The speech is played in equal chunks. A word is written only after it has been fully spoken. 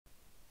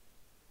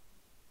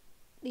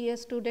Dear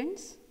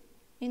students,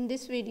 in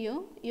this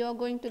video you are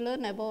going to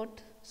learn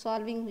about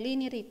solving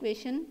linear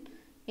equation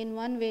in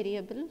one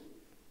variable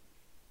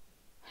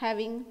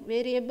having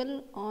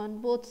variable on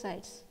both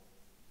sides.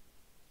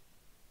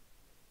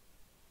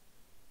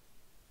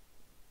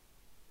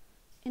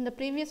 In the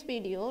previous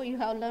video you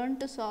have learned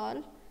to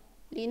solve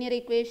linear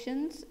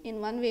equations in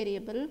one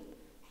variable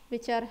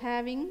which are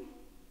having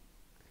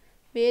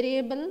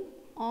variable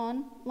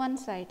on one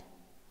side.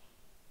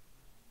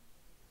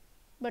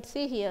 But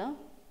see here,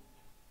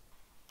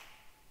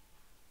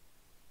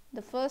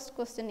 the first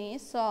question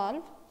is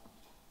solve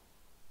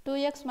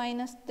 2x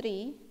minus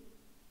 3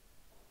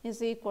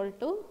 is equal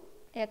to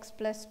x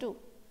plus 2.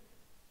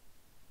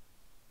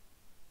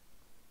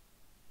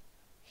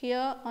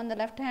 Here on the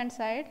left hand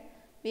side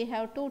we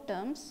have two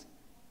terms,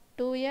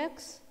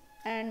 2x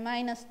and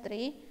minus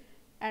 3,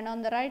 and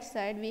on the right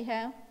side we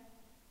have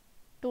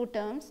two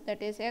terms,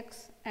 that is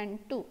x and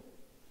 2.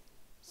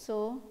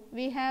 So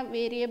we have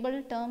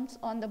variable terms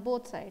on the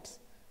both sides.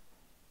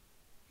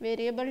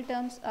 Variable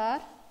terms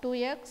are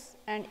 2x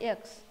and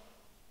x,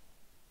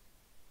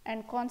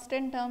 and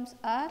constant terms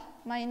are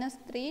minus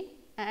 3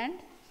 and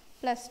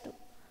plus 2.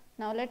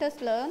 Now let us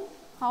learn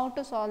how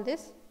to solve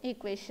this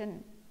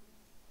equation.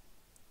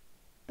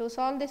 To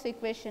solve this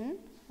equation,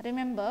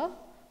 remember,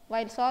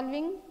 while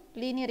solving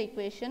linear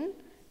equation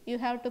you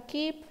have to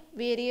keep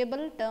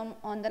variable term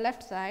on the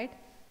left side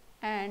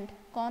and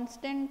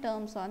constant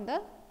terms on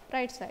the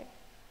right side.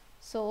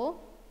 So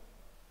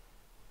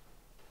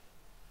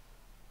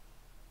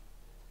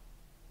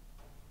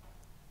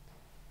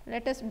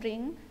let us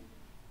bring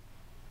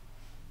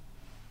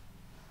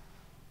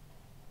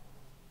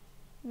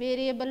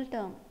variable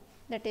term,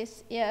 that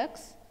is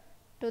x,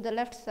 to the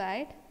left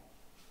side,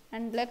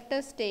 and let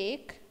us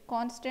take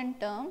constant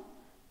term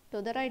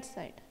to the right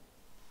side.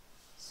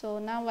 So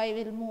now I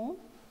will move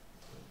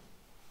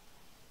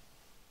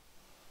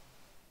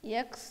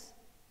x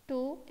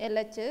to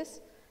LHS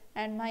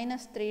and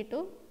minus 3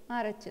 to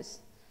RHS.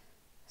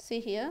 See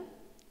here,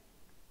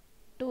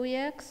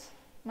 2x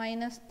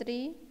minus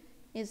 3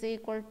 is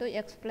equal to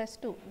x plus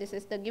 2. This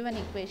is the given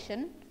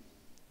equation.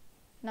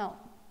 Now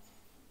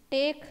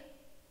take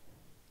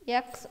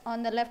x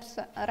on the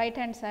right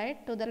hand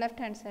side to the left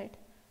hand side,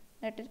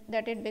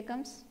 that it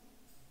becomes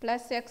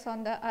plus x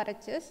on the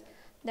RHS,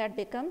 that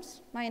becomes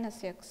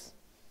minus x.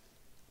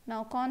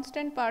 Now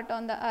constant part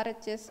on the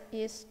RHS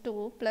is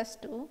 2 plus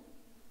 2.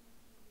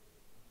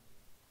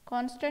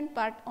 Constant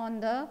part on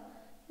the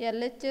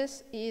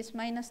LHS is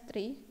minus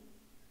 3.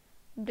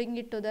 Bring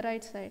it to the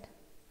right side.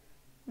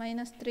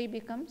 Minus 3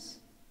 becomes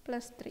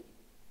plus 3.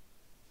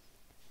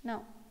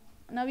 Now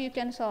you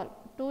can solve.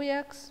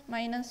 2x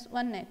minus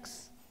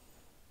 1x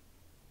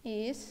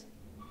is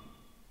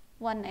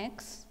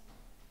 1x.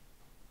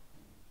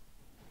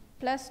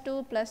 Plus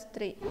 2 plus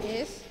 3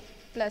 is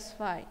plus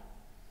 5.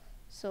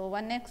 So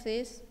 1x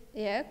is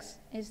x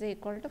is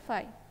equal to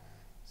 5.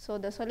 So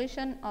the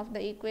solution of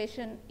the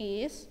equation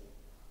is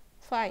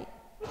 5.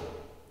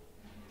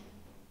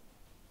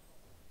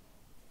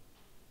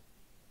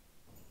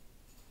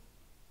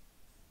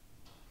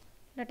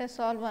 Let us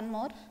solve one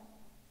more.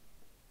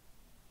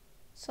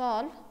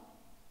 Solve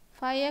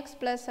 5x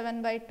plus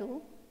 7 by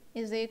 2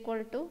 is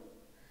equal to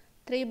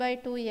 3 by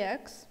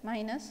 2x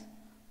minus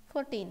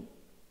 14.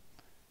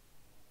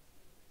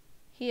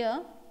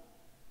 Here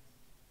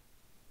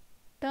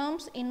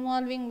terms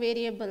involving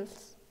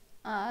variables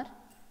are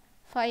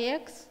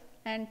 5x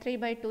and 3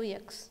 by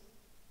 2x.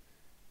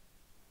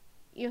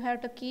 You have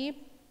to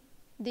keep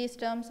these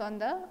terms on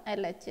the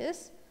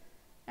LHS,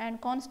 and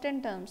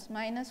constant terms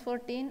minus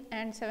 14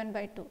 and 7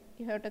 by 2.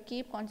 You have to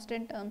keep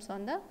constant terms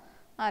on the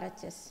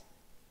RHS.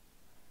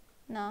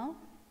 Now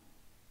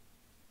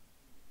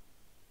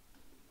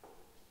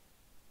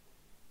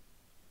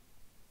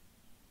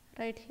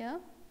right here,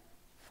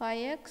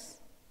 5x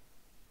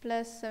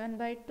plus 7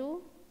 by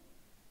 2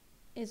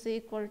 is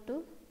equal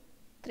to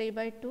 3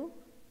 by 2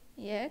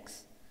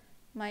 x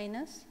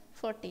minus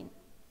 14.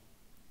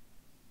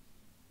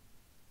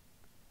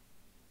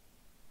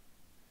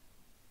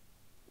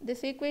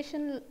 This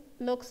equation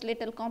looks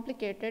little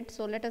complicated,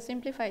 so let us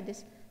simplify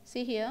this.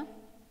 See here,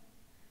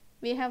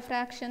 we have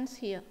fractions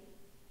here.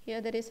 Here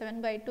there is 7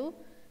 by 2,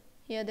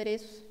 here there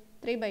is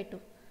 3 by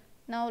 2.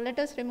 Now let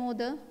us remove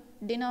the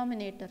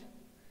denominator.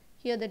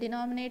 Here the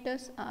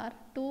denominators are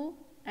 2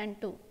 and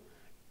 2.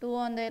 2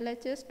 on the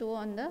LHS, 2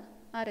 on the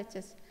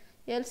RHS.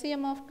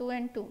 LCM of 2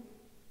 and 2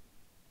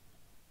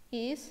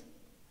 is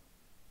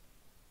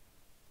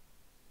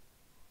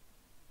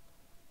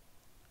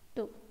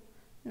 2.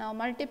 Now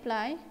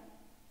multiply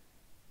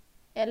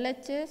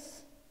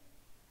LHS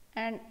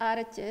and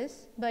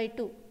RHS by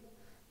 2,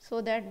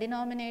 so that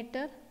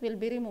denominator will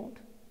be removed.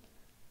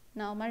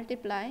 Now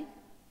multiply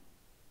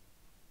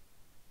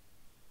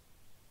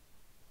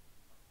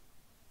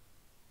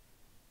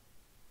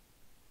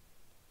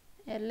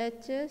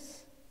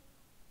LHS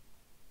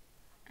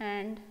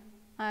and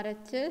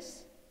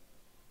RHS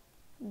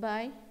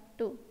by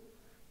 2.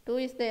 2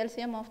 is the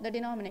LCM of the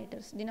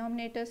denominators.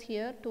 Denominators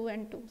here 2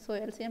 and 2. So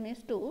LCM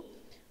is 2.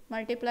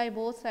 Multiply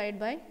both sides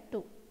by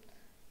 2.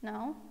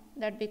 Now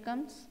that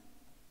becomes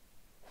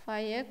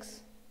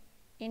 5x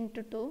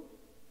into 2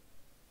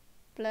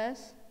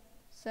 plus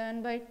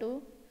 7 by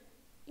 2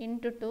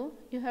 into 2.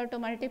 You have to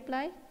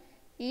multiply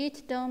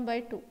each term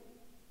by 2.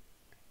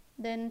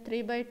 Then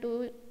 3 by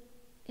 2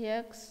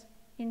 x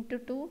into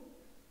 2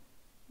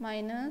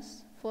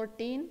 minus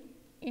 14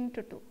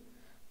 into 2.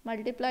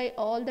 Multiply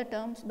all the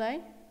terms by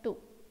 2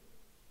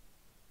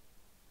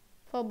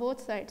 for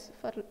both sides,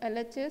 for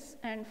LHS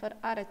and for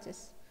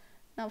RHS.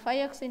 Now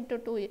 5x into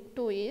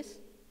 2 is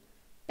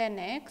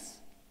 10x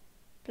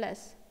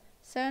plus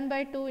 7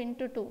 by 2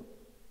 into 2.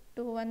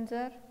 2 ones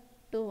are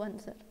 2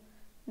 ones are,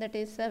 that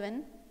is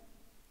 7,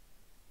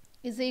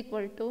 is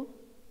equal to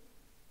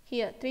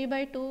here 3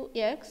 by 2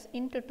 x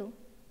into 2.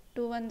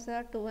 2 ones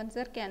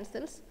are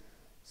cancels.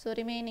 So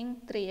remaining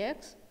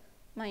 3x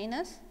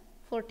minus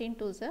 14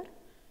 2s are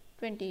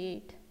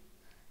 28.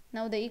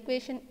 Now the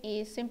equation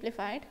is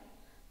simplified.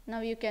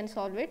 Now you can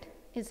solve it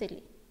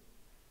easily.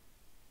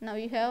 Now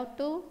you have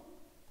to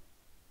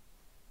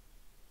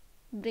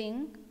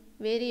bring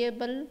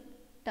variable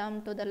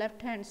term to the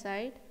left hand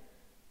side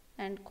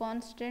and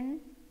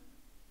constant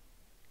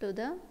to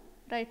the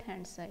right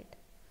hand side.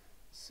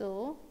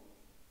 So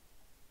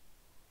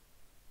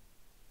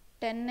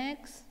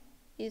 10x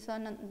is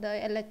on the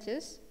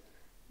LHS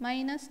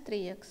minus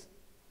 3x.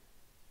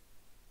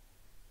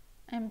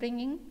 I am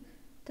bringing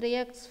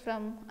 3x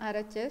from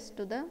RHS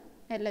to the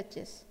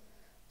LHS.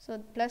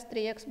 So plus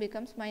 3x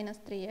becomes minus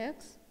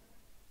 3x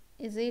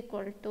is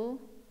equal to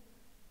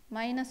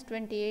minus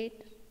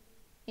 28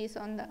 is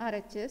on the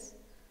RHS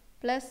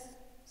plus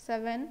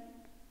 7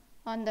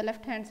 on the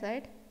left hand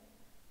side.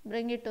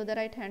 Bring it to the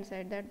right hand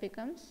side, that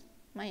becomes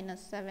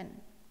minus 7.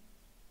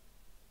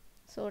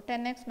 So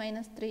 10x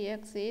minus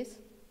 3x is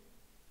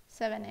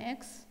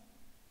 7x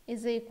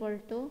is equal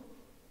to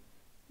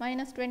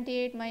minus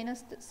 28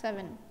 minus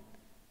 7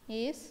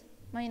 is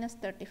minus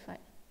 35.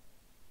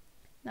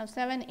 Now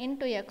 7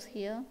 into x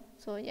here,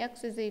 so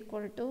x is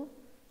equal to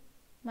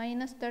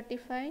minus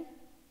 35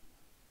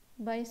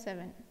 by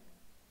 7.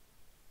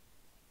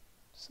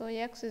 So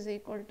x is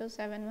equal to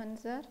 7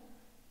 ones are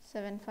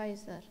 7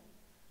 5s are.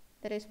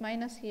 There is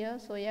minus here,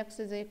 so x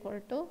is equal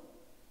to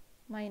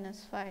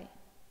minus 5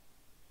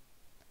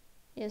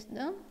 is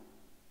the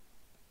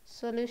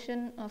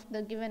solution of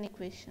the given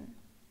equation.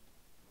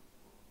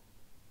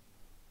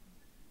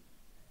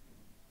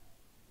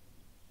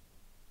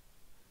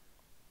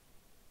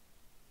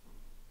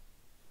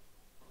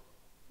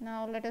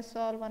 Now let us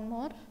solve one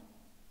more.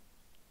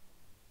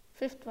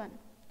 Fifth one.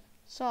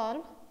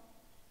 Solve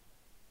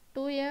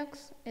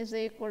 2x is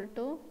equal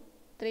to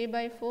 3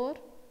 by 4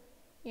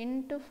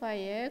 into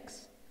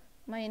 5x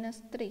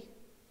minus 3.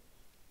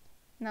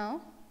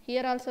 Now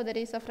here also there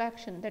is a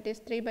fraction, that is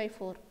 3 by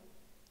 4.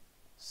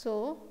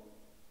 So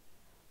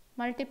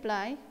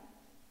multiply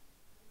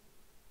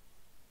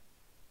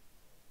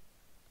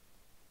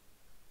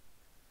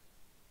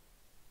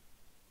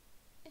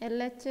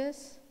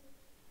LHS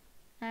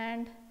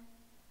and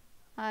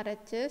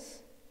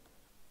RHS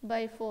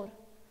by 4.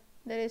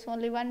 There is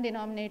only one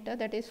denominator,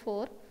 that is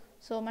 4.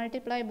 So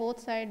multiply both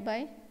sides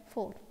by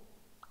 4.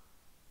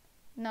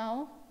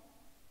 Now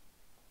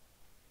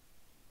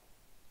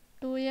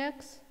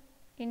 2x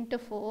into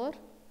 4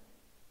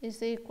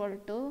 is equal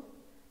to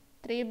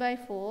 3 by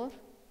 4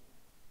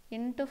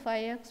 into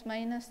 5x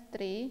minus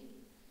 3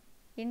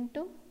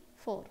 into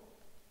 4.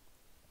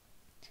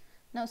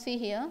 Now see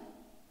here,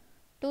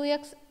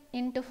 2x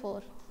into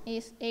 4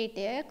 is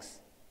 8x.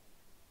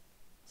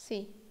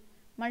 See,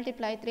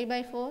 multiply 3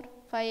 by 4,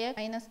 5x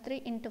minus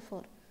 3 into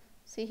 4.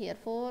 See here,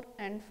 4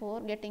 and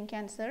 4 getting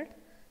cancelled.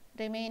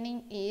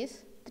 Remaining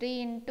is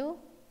 3 into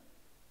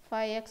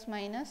 5x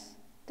minus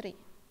 3.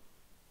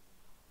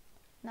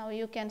 Now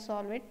you can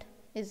solve it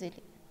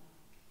easily.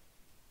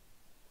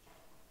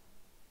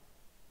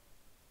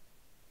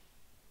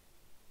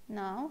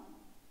 Now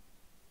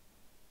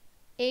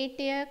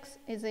 8x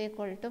is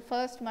equal to,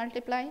 first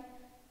multiply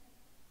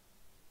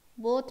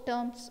both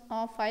terms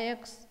of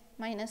 5x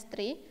minus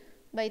 3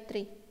 by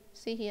 3.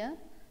 See here,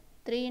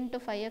 3 into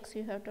 5x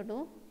you have to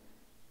do,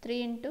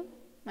 3 into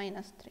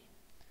minus 3.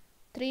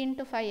 3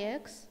 into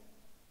 5x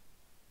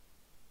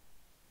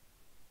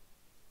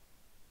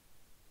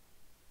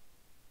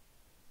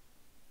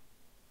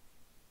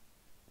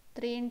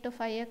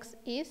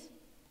is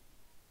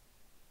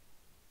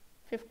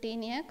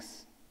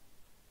 15x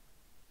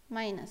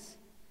minus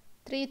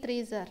 3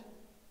 3s are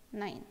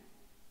 9.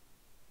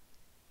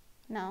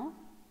 Now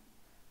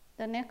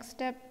the next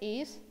step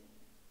is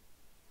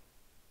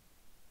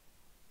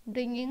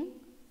bringing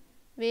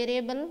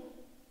variable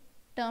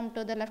term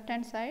to the left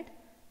hand side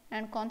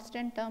and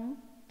constant term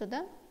to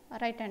the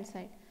right hand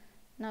side.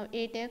 Now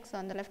 8x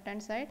on the left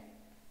hand side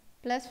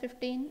plus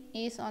 15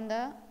 is on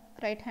the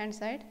right hand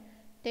side.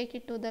 Take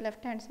it to the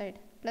left hand side,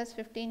 plus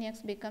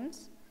 15x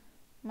becomes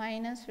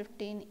minus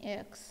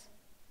 15x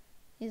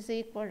is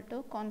equal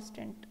to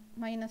constant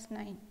minus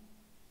 9.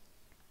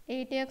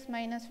 8x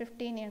minus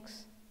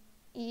 15x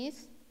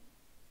is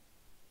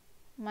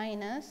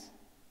minus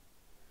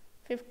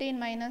 15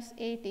 minus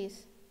 8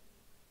 is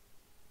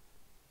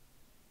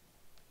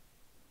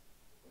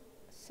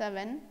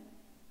 7x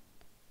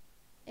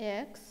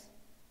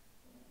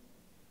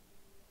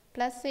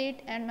plus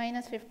 8 and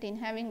minus 15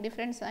 having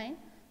different sign.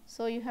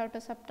 So, you have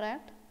to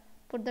subtract,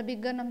 put the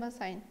bigger number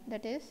sign,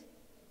 that is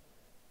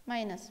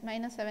minus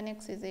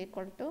 7x is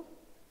equal to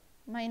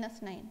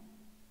minus 9.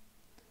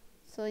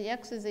 So,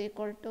 x is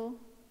equal to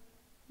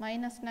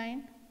minus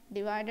 9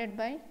 divided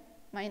by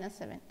minus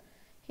 7.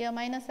 Here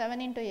minus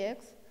 7 into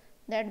x,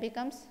 that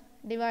becomes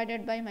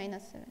divided by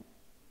minus 7.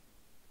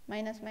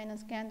 Minus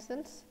minus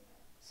cancels.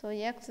 So,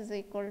 x is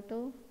equal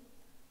to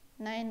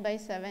 9 by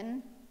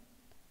 7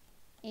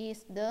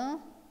 is the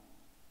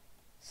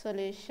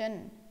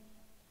solution.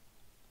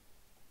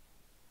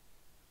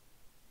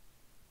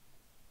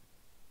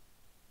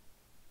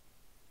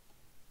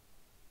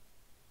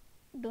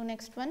 Do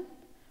next one.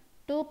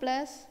 2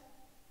 plus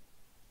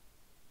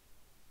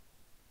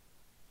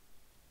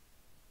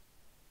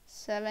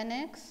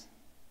 7x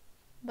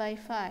by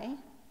 5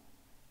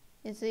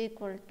 is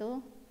equal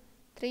to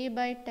 3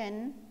 by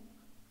 10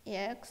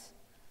 x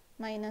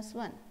minus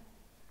 1.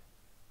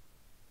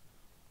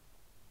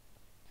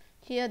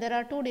 Here there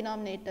are two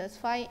denominators,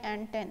 5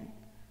 and 10.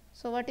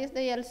 So, what is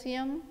the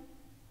LCM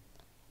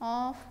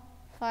of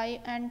 5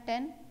 and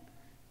 10?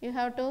 You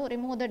have to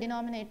remove the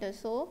denominator.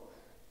 So,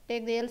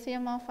 take the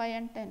LCM of 5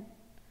 and 10.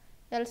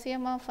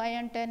 LCM of 5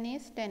 and 10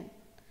 is 10,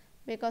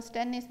 because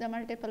 10 is the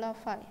multiple of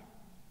 5.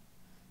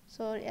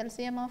 So,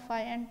 LCM of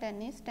 5 and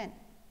 10 is 10.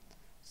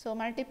 So,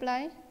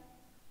 multiply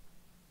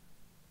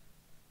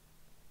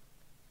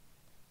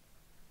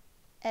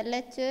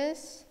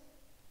LHS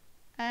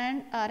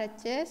and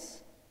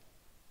RHS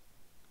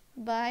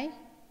by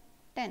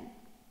 10.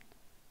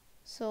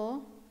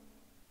 So,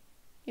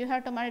 you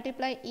have to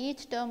multiply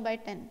each term by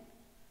 10.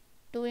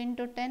 2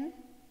 into 10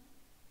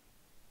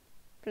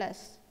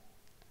 plus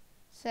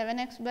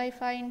 7x by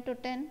 5 into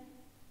 10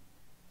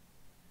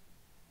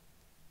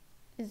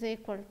 is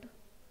equal to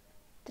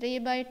 3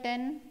 by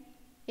 10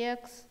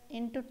 x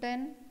into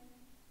 10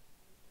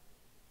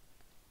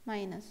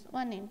 minus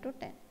 1 into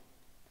 10.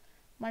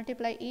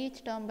 Multiply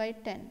each term by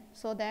 10,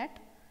 so that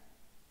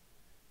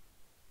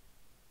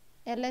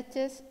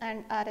LHS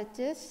and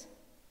RHS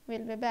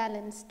will be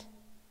balanced.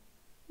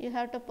 You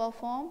have to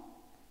perform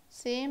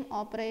same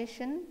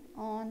operation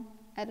on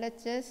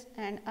LHS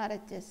and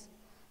RHS,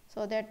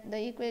 so that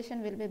the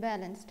equation will be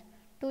balanced.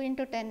 2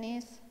 into 10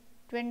 is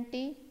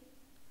 20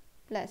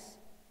 plus,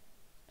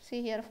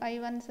 see here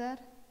 5 ones are,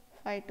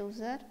 5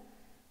 twos are,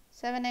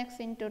 7x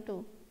into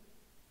 2,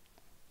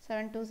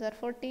 7 twos are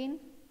 14,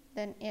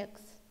 then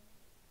x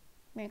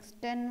makes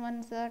 10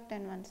 ones are,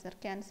 10 ones are,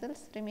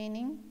 cancels,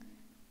 remaining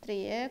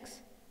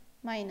 3x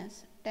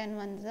minus 10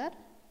 ones are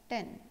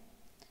 10.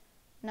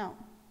 Now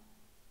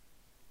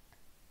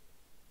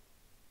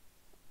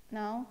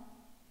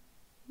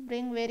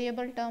bring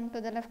variable term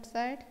to the left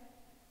side,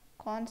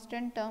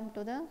 constant term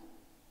to the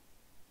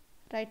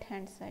right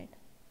hand side.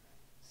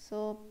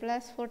 So,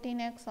 plus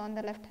 14x on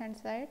the left hand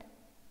side,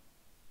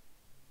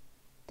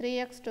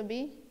 3x to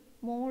be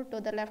moved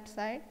to the left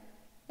side,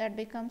 that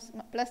becomes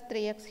plus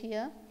 3x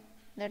here,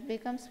 that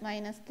becomes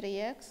minus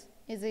 3x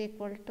is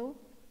equal to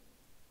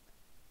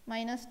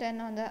minus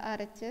 10 on the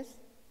RHS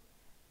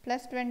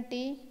plus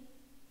 20.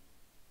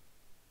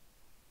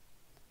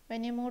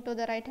 When you move to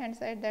the right hand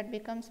side, that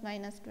becomes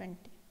minus 20.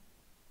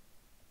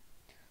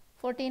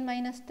 14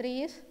 minus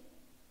 3 is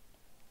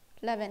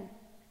 11.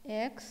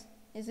 X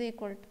is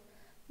equal to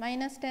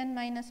minus 10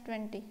 minus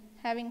 20,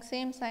 having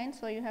same sign,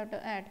 so you have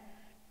to add.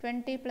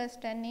 20 plus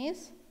 10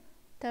 is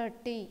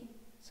 30.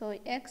 So,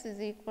 x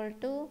is equal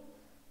to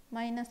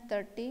minus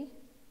 30.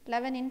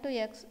 11 into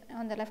x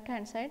on the left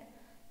hand side,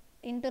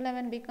 into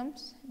 11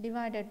 becomes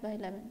divided by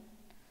 11.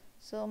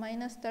 So,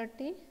 minus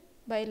 30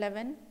 by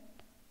 11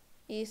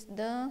 is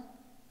the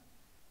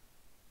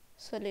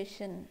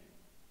solution.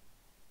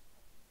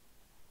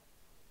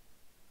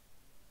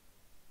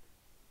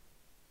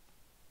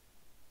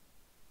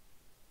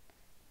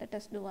 Let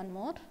us do one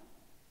more.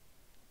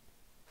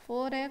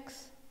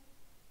 4x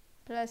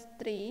plus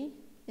 3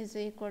 is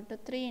equal to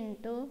 3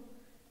 into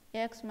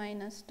x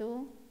minus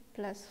 2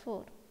 plus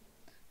 4.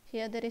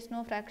 Here there is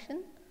no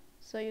fraction,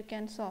 so you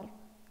can solve.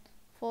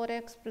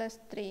 4x plus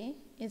 3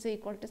 is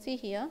equal to, see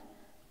here,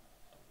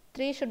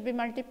 3 should be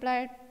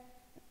multiplied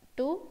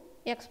to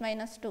x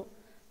minus 2.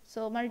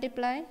 So,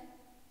 multiply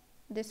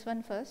this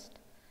one first,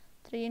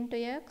 3 into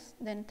x,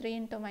 then 3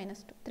 into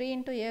minus 2. 3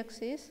 into x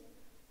is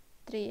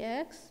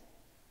 3x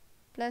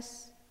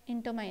plus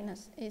into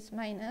minus is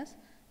minus,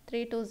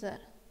 3 twos are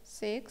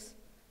 6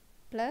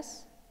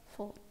 plus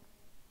 4,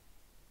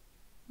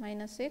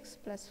 minus 6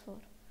 plus 4.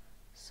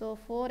 So,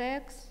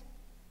 4x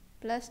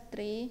plus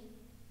 3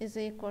 is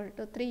equal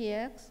to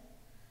 3x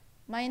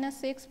minus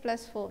 6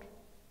 plus 4,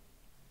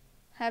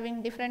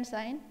 having different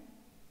sign,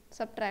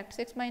 subtract.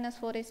 6 minus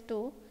 4 is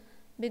 2,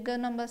 bigger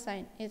number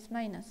sign is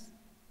minus.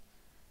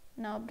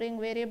 Now, bring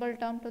variable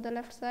term to the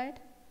left side,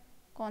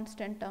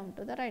 constant term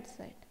to the right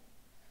side.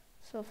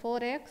 So,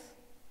 4x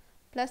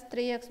plus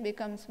 3x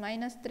becomes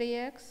minus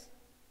 3x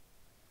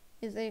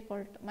is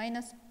equal to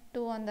minus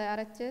 2 on the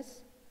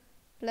RHS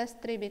plus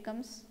 3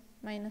 becomes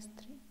minus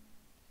 3.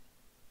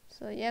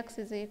 So, x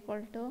is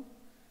equal to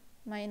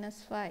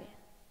minus 5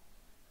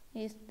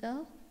 is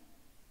the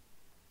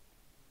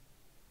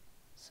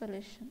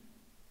solution.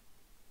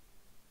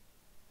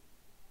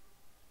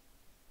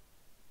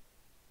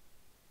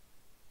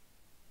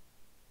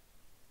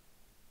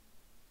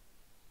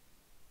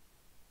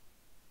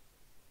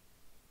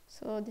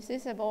 So, this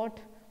is about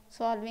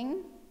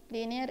solving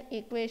linear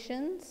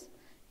equations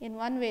in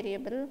one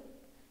variable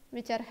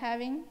which are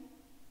having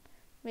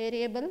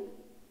variable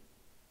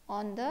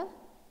on the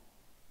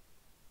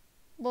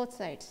both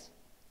sides.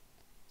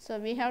 So,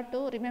 we have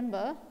to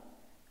remember,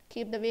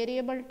 keep the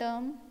variable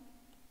term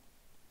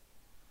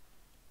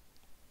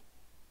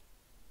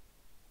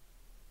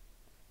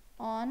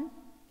on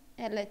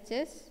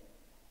LHS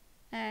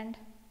and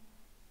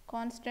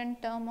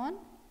constant term on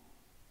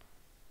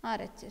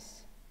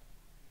RHS.